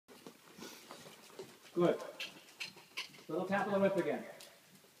Good. Little tap of the whip again.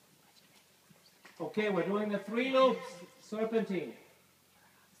 Okay, we're doing the 3 loops, serpentine.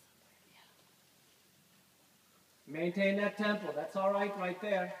 Maintain that tempo. That's all right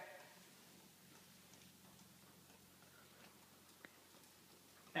there.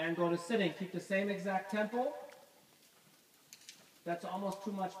 And go to sitting. Keep the same exact tempo. That's almost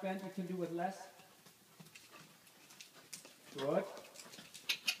too much bend. You can do with less. Good.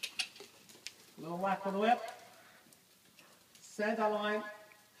 Little whack with the whip. Center line,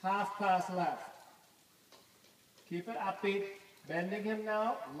 half pass left. Keep it upbeat. Bending him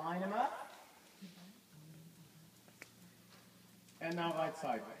now. Line him up. And now right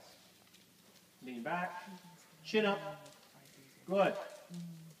sideways. Lean back. Chin up. Good.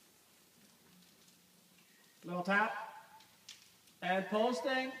 Little tap. And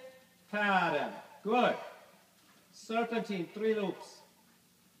posting. Pattern. Good. Serpentine, 3 loops.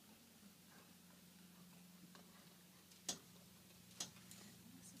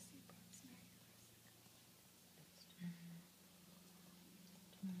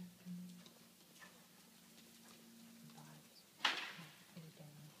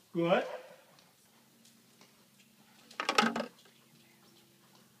 Good.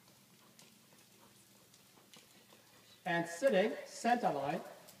 And sitting, center line,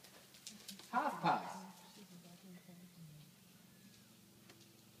 half pass.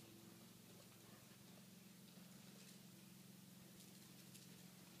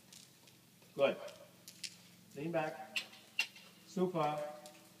 Good. Lean back. Super.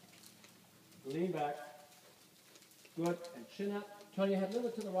 Lean back. Good. And chin up. Turn your head a little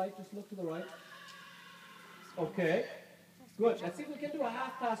bit to the right. Just look to the right. Okay. Good. Let's see if we can do a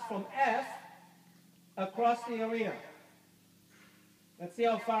half pass from F across the arena. Let's see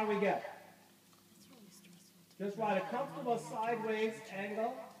how far we get. Just ride a comfortable sideways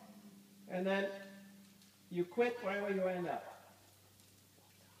angle, and then you quit wherever you end up.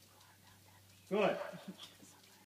 Good.